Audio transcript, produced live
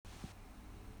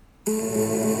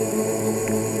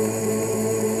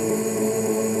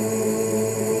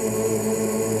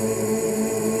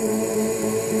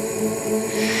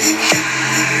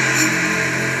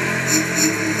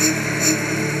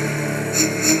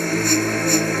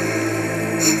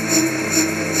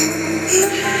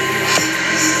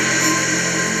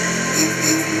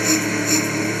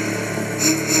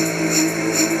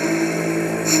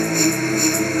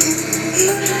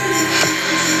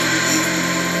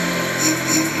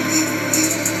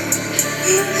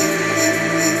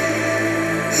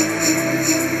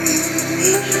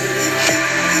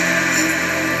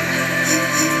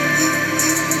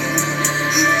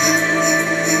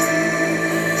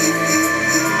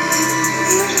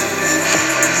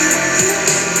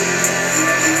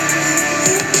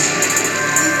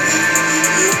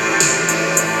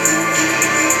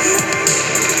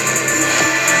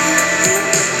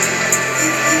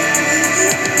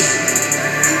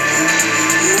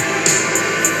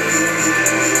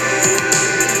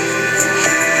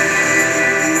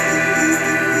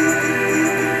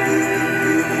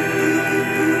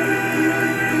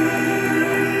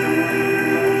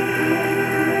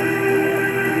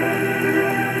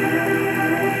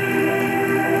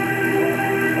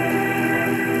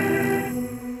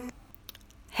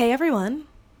Hey everyone,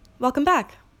 welcome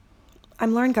back.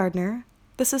 I'm Lauren Gardner.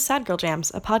 This is Sad Girl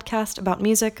Jams, a podcast about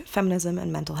music, feminism,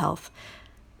 and mental health.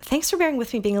 Thanks for bearing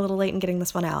with me being a little late and getting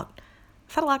this one out.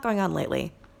 I've had a lot going on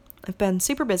lately. I've been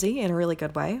super busy in a really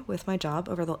good way with my job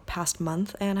over the past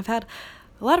month, and I've had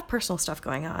a lot of personal stuff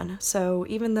going on. So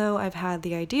even though I've had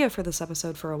the idea for this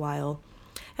episode for a while,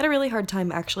 I had a really hard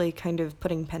time actually kind of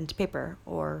putting pen to paper,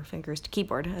 or fingers to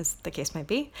keyboard, as the case might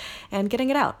be, and getting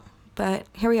it out. But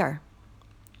here we are.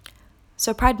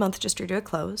 So Pride Month just drew to a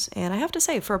close, and I have to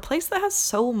say, for a place that has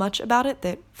so much about it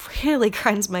that really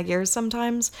grinds my gears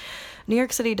sometimes, New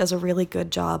York City does a really good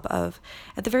job of,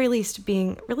 at the very least,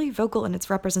 being really vocal in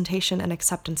its representation and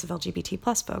acceptance of LGBT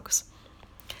plus folks.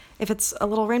 If it's a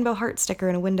little rainbow heart sticker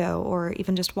in a window, or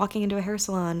even just walking into a hair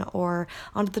salon, or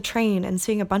onto the train and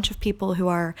seeing a bunch of people who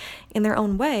are, in their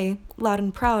own way, loud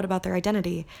and proud about their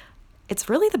identity, it's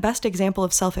really the best example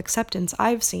of self-acceptance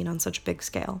I've seen on such a big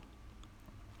scale.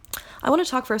 I want to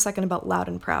talk for a second about loud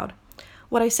and proud.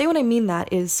 What I say when I mean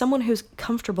that is someone who's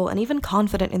comfortable and even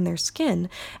confident in their skin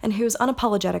and who's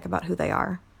unapologetic about who they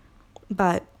are.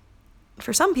 But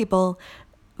for some people,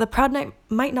 the proud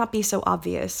might not be so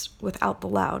obvious without the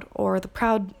loud, or the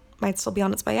proud might still be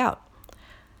on its way out.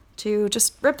 To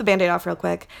just rip the Band-Aid off real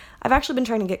quick, I've actually been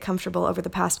trying to get comfortable over the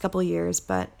past couple of years,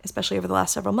 but especially over the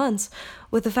last several months,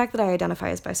 with the fact that I identify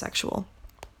as bisexual.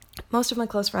 Most of my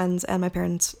close friends and my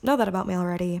parents know that about me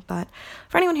already, but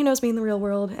for anyone who knows me in the real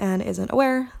world and isn't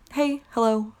aware, hey,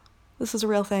 hello, this is a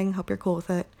real thing, hope you're cool with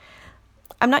it.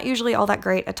 I'm not usually all that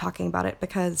great at talking about it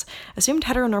because assumed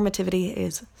heteronormativity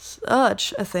is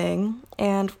such a thing,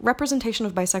 and representation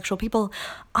of bisexual people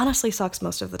honestly sucks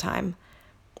most of the time.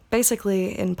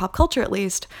 Basically, in pop culture at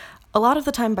least, a lot of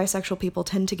the time bisexual people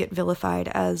tend to get vilified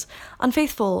as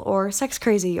unfaithful or sex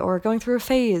crazy or going through a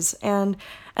phase, and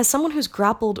as someone who's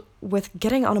grappled with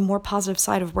getting on a more positive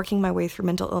side of working my way through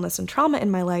mental illness and trauma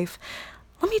in my life,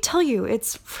 let me tell you,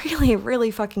 it's really,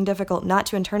 really fucking difficult not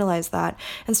to internalize that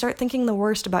and start thinking the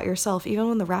worst about yourself even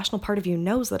when the rational part of you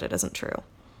knows that it isn't true.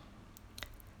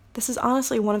 This is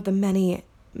honestly one of the many,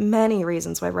 many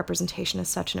reasons why representation is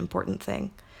such an important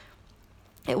thing.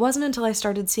 It wasn't until I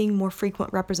started seeing more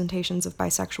frequent representations of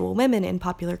bisexual women in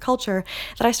popular culture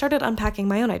that I started unpacking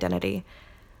my own identity.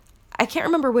 I can't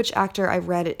remember which actor I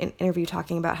read an interview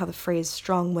talking about how the phrase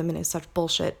strong women is such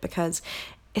bullshit because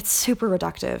it's super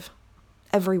reductive.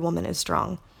 Every woman is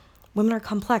strong. Women are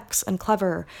complex and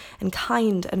clever and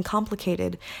kind and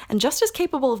complicated and just as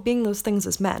capable of being those things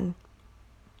as men.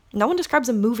 No one describes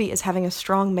a movie as having a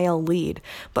strong male lead,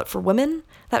 but for women,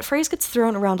 that phrase gets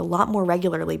thrown around a lot more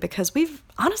regularly because we've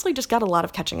honestly just got a lot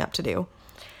of catching up to do.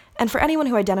 And for anyone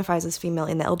who identifies as female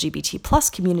in the LGBT plus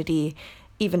community,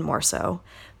 even more so.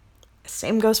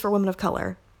 Same goes for women of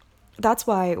color. That's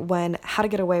why when How to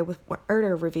Get Away with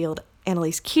Murder revealed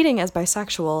Annalise Keating as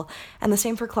bisexual, and the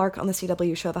same for Clark on the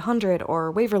CW show The 100,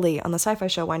 or Waverly on the sci-fi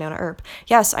show Wynonna Earp.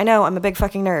 Yes, I know, I'm a big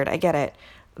fucking nerd, I get it.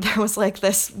 There was like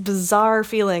this bizarre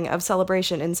feeling of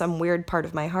celebration in some weird part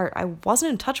of my heart I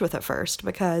wasn't in touch with at first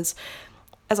because,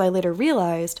 as I later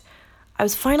realized, I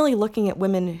was finally looking at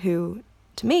women who,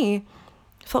 to me,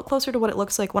 felt closer to what it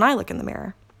looks like when I look in the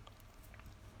mirror.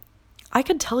 I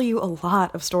could tell you a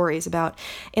lot of stories about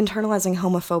internalizing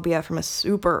homophobia from a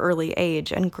super early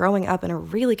age and growing up in a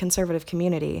really conservative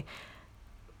community.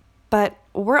 But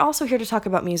we're also here to talk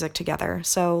about music together,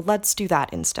 so let's do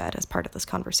that instead as part of this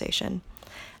conversation.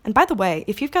 And by the way,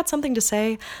 if you've got something to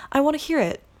say, I want to hear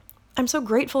it. I'm so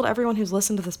grateful to everyone who's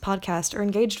listened to this podcast or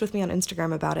engaged with me on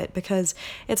Instagram about it, because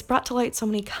it's brought to light so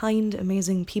many kind,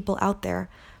 amazing people out there.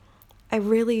 I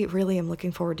really, really am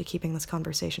looking forward to keeping this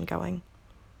conversation going.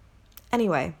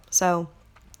 Anyway, so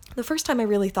the first time I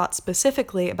really thought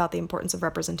specifically about the importance of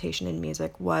representation in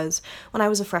music was when I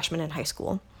was a freshman in high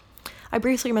school. I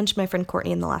briefly mentioned my friend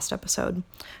Courtney in the last episode.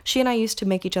 She and I used to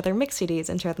make each other mix CDs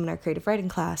and share them in our creative writing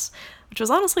class, which was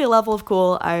honestly a level of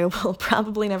cool I will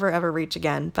probably never ever reach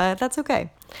again, but that's okay.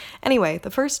 Anyway,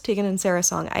 the first Tegan and Sara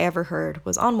song I ever heard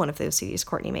was on one of those CDs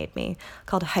Courtney made me,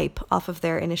 called Hype, off of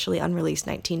their initially unreleased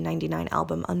 1999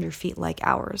 album Under Feet Like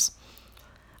Ours.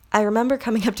 I remember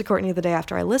coming up to Courtney the day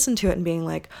after I listened to it and being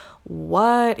like,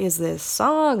 what is this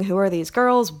song? Who are these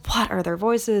girls? What are their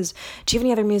voices? Do you have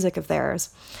any other music of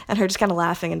theirs? And her just kind of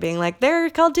laughing and being like, they're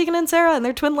called Tegan and Sara and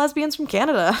they're twin lesbians from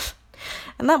Canada.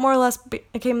 And that more or less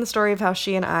became the story of how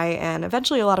she and I, and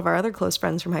eventually a lot of our other close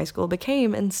friends from high school,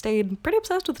 became and stayed pretty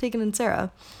obsessed with Tegan and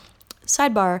Sara.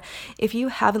 Sidebar, if you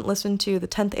haven't listened to the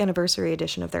 10th anniversary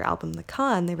edition of their album The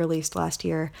Con they released last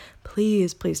year,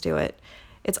 please do it.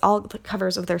 It's all the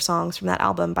covers of their songs from that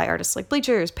album by artists like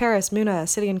Bleachers, Paris, Muna,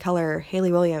 City and Colour,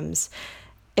 Hayley Williams.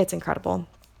 It's incredible.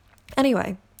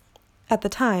 Anyway, at the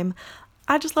time,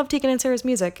 I just loved Tegan and Sara's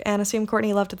music and assumed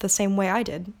Courtney loved it the same way I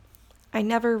did. I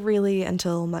never really,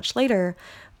 until much later,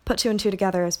 put two and two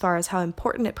together as far as how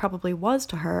important it probably was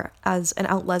to her as an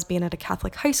out lesbian at a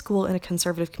Catholic high school in a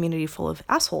conservative community full of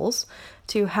assholes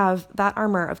to have that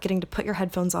armor of getting to put your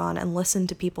headphones on and listen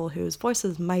to people whose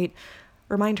voices might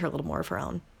remind her a little more of her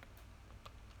own.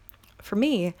 For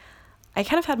me, I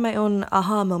kind of had my own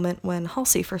aha moment when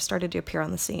Halsey first started to appear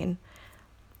on the scene.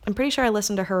 I'm pretty sure I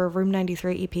listened to her Room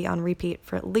 93 EP on repeat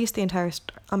for at least the entire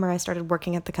summer I started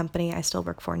working at the company I still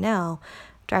work for now,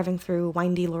 driving through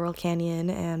windy Laurel Canyon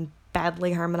and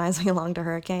badly harmonizing along to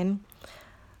Hurricane.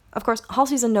 Of course,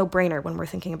 Halsey's a no-brainer when we're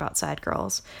thinking about Side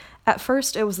Girls. At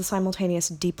first, it was the simultaneous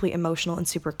deeply emotional and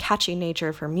super catchy nature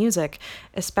of her music,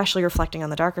 especially reflecting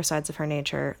on the darker sides of her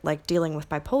nature, like dealing with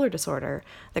bipolar disorder,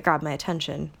 that grabbed my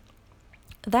attention.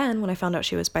 Then, when I found out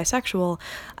she was bisexual,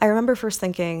 I remember first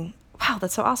thinking, wow,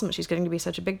 that's so awesome that she's getting to be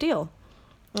such a big deal.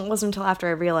 It wasn't until after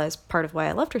I realized part of why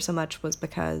I loved her so much was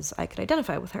because I could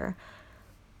identify with her.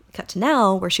 Cut to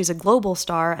now, where she's a global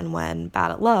star, and when Bad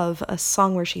at Love, a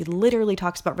song where she literally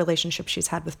talks about relationships she's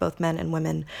had with both men and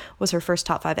women, was her first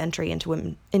top 5 entry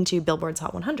into Billboard's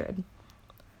Hot 100.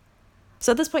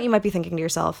 So at this point you might be thinking to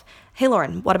yourself, hey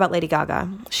Lauren, what about Lady Gaga?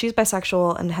 She's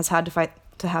bisexual and has had to fight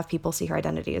to have people see her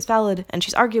identity as valid, and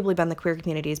she's arguably been the queer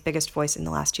community's biggest voice in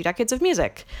the last 2 decades of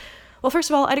music. Well, first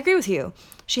of all, I'd agree with you.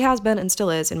 She has been and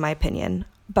still is, in my opinion,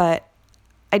 but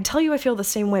I'd tell you I feel the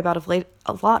same way about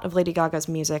a lot of Lady Gaga's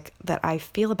music that I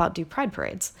feel about Do Pride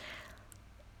parades.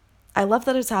 I love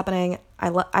that it's happening.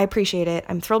 I appreciate it.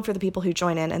 I'm thrilled for the people who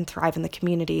join in and thrive in the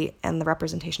community and the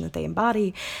representation that they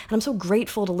embody. And I'm so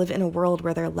grateful to live in a world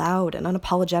where they're loud and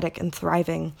unapologetic and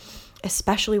thriving,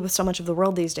 especially with so much of the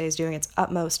world these days doing its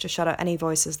utmost to shut out any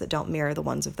voices that don't mirror the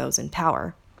ones of those in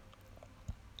power.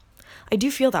 I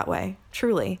do feel that way,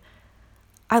 truly.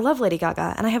 I love Lady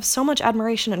Gaga, and I have so much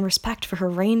admiration and respect for her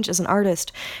range as an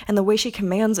artist and the way she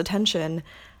commands attention.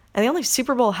 And the only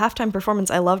Super Bowl halftime performance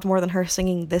I loved more than her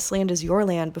singing This Land Is Your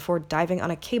Land before diving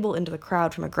on a cable into the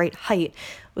crowd from a great height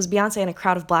was Beyoncé and a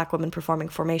crowd of black women performing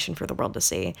Formation for the world to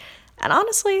see. And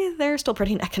honestly, they're still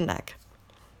pretty neck and neck.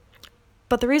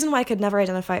 But the reason why I could never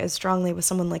identify as strongly with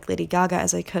someone like Lady Gaga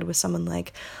as I could with someone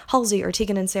like Halsey or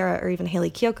Tegan and Sara or even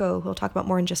Hayley Kiyoko, who we'll talk about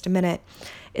more in just a minute,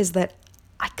 is that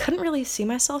I couldn't really see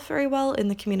myself very well in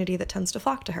the community that tends to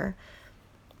flock to her.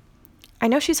 I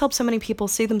know she's helped so many people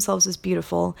see themselves as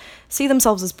beautiful, see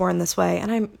themselves as born this way,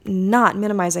 and I'm not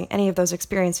minimizing any of those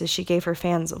experiences she gave her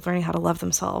fans of learning how to love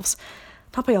themselves.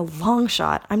 Not by a long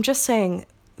shot. I'm just saying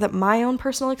that my own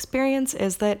personal experience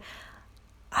is that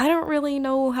I don't really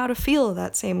know how to feel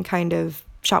that same kind of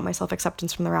shout myself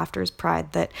acceptance from the rafters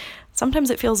pride that sometimes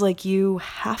it feels like you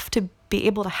have to be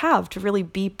able to have to really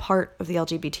be part of the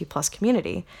LGBT plus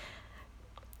community.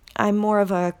 I'm more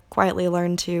of a quietly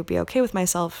learn to be okay with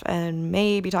myself and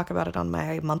maybe talk about it on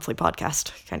my monthly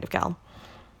podcast kind of gal.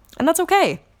 And that's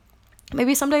okay.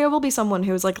 Maybe someday I will be someone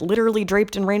who is like literally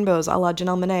draped in rainbows a la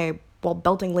Janelle Monáe while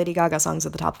belting Lady Gaga songs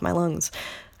at the top of my lungs.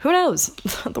 Who knows?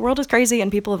 The world is crazy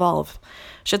and people evolve.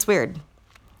 Shit's weird.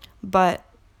 But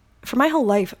for my whole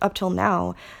life up till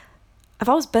now, I've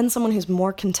always been someone who's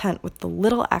more content with the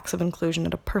little acts of inclusion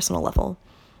at a personal level.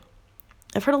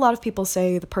 I've heard a lot of people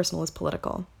say the personal is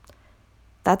political.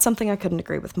 That's something I couldn't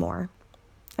agree with more.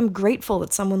 I'm grateful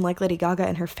that someone like Lady Gaga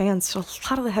and her fans did a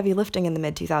lot of the heavy lifting in the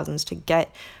mid-2000s to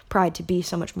get Pride to be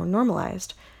so much more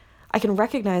normalized. I can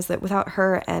recognize that without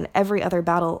her and every other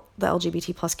battle the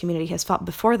LGBT plus community has fought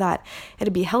before that,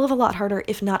 it'd be a hell of a lot harder,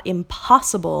 if not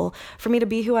impossible, for me to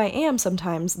be who I am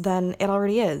sometimes than it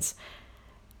already is.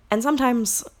 And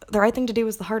sometimes the right thing to do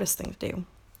is the hardest thing to do.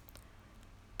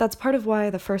 That's part of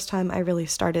why the first time I really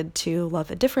started to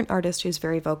love a different artist who's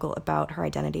very vocal about her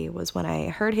identity was when I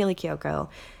heard Hayley Kiyoko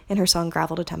in her song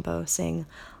Gravel to Tempo sing,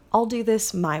 "I'll do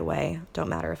this my way, don't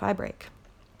matter if I break."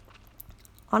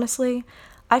 Honestly,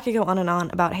 I could go on and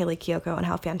on about Hayley Kiyoko and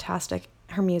how fantastic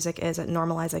her music is at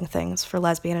normalizing things for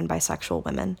lesbian and bisexual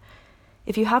women.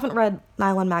 If you haven't read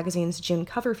Nylon Magazine's June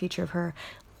cover feature of her,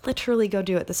 literally go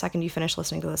do it the second you finish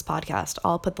listening to this podcast.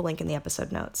 I'll put the link in the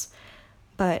episode notes.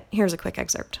 But here's a quick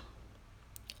excerpt.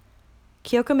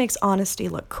 Kiyoko makes honesty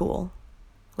look cool,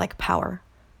 like power.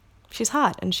 She's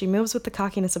hot, and she moves with the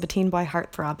cockiness of a teen boy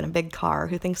heartthrob in a big car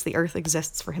who thinks the earth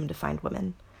exists for him to find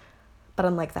women. But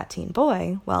unlike that teen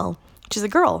boy, well, she's a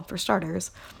girl, for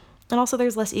starters. And also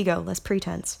there's less ego, less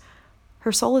pretense.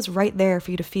 Her soul is right there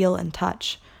for you to feel and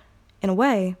touch. In a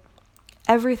way,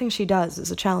 everything she does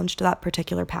is a challenge to that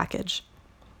particular package.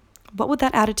 What would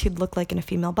that attitude look like in a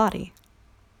female body?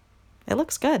 It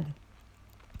looks good.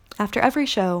 After every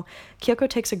show, Kiyoko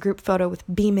takes a group photo with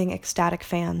beaming, ecstatic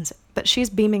fans, but she's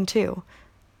beaming too.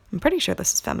 I'm pretty sure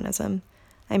this is feminism.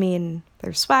 I mean,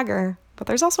 there's swagger, but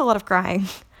there's also a lot of crying.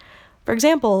 For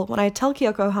example, when I tell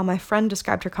Kiyoko how my friend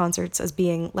described her concerts as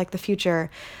being like the future,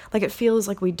 like it feels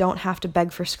like we don't have to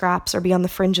beg for scraps or be on the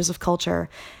fringes of culture,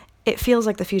 it feels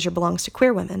like the future belongs to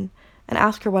queer women, and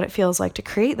ask her what it feels like to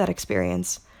create that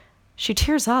experience, she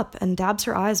tears up and dabs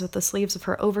her eyes with the sleeves of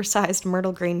her oversized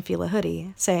myrtle green Fila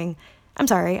hoodie, saying, "I'm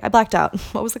sorry, I blacked out.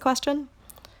 What was the question?"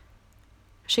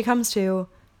 She comes to,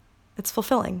 "It's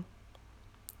fulfilling."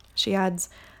 She adds,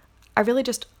 "I really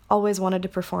just always wanted to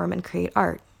perform and create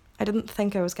art. I didn't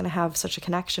think I was going to have such a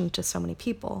connection to so many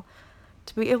people.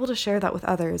 To be able to share that with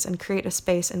others and create a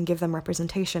space and give them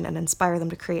representation and inspire them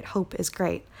to create hope is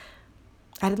great.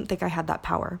 I didn't think I had that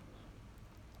power."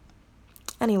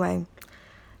 Anyway,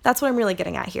 that's what I'm really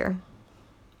getting at here.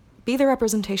 Be the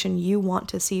representation you want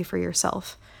to see for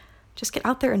yourself. Just get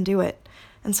out there and do it.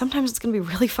 And sometimes it's going to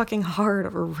be really fucking hard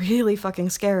or really fucking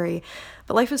scary,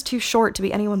 but life is too short to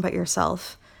be anyone but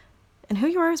yourself. And who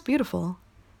you are is beautiful,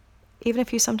 even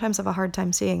if you sometimes have a hard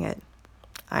time seeing it.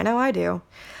 I know I do.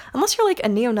 Unless you're like a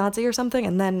neo-Nazi or something,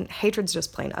 and then hatred's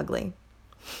just plain ugly.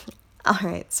 All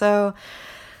right, so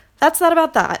that's that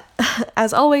about that.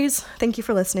 As always, thank you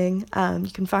for listening.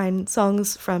 You can find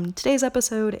songs from today's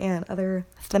episode and other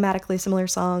thematically similar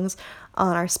songs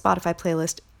on our Spotify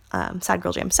playlist, Sad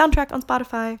Girl Jam Soundtrack on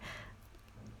Spotify.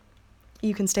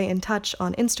 You can stay in touch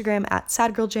on Instagram at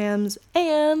Sad Girl Jams,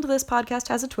 and this podcast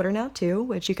has a Twitter now too,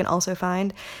 which you can also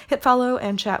find. Hit follow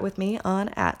and chat with me on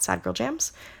at Sad Girl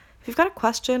Jams. If you've got a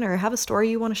question or have a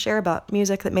story you want to share about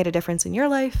music that made a difference in your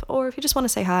life, or if you just want to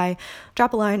say hi,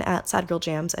 drop a line at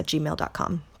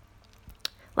sadgirljams@gmail.com.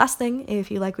 Last thing,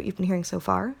 if you like what you've been hearing so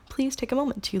far, please take a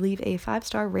moment to leave a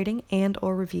 5-star rating and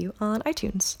or review on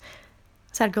iTunes.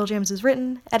 Sad Girl Jams is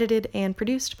written, edited, and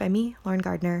produced by me, Lauren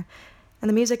Gardner, and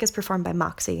the music is performed by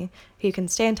Moxie, who you can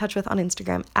stay in touch with on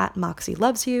Instagram at Moxie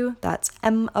Loves You, that's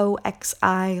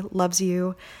MOXI Loves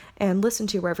You, and listen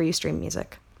to wherever you stream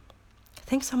music.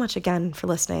 Thanks so much again for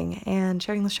listening and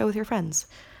sharing the show with your friends.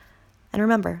 And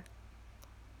remember,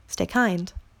 stay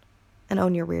kind and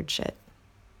own your weird shit.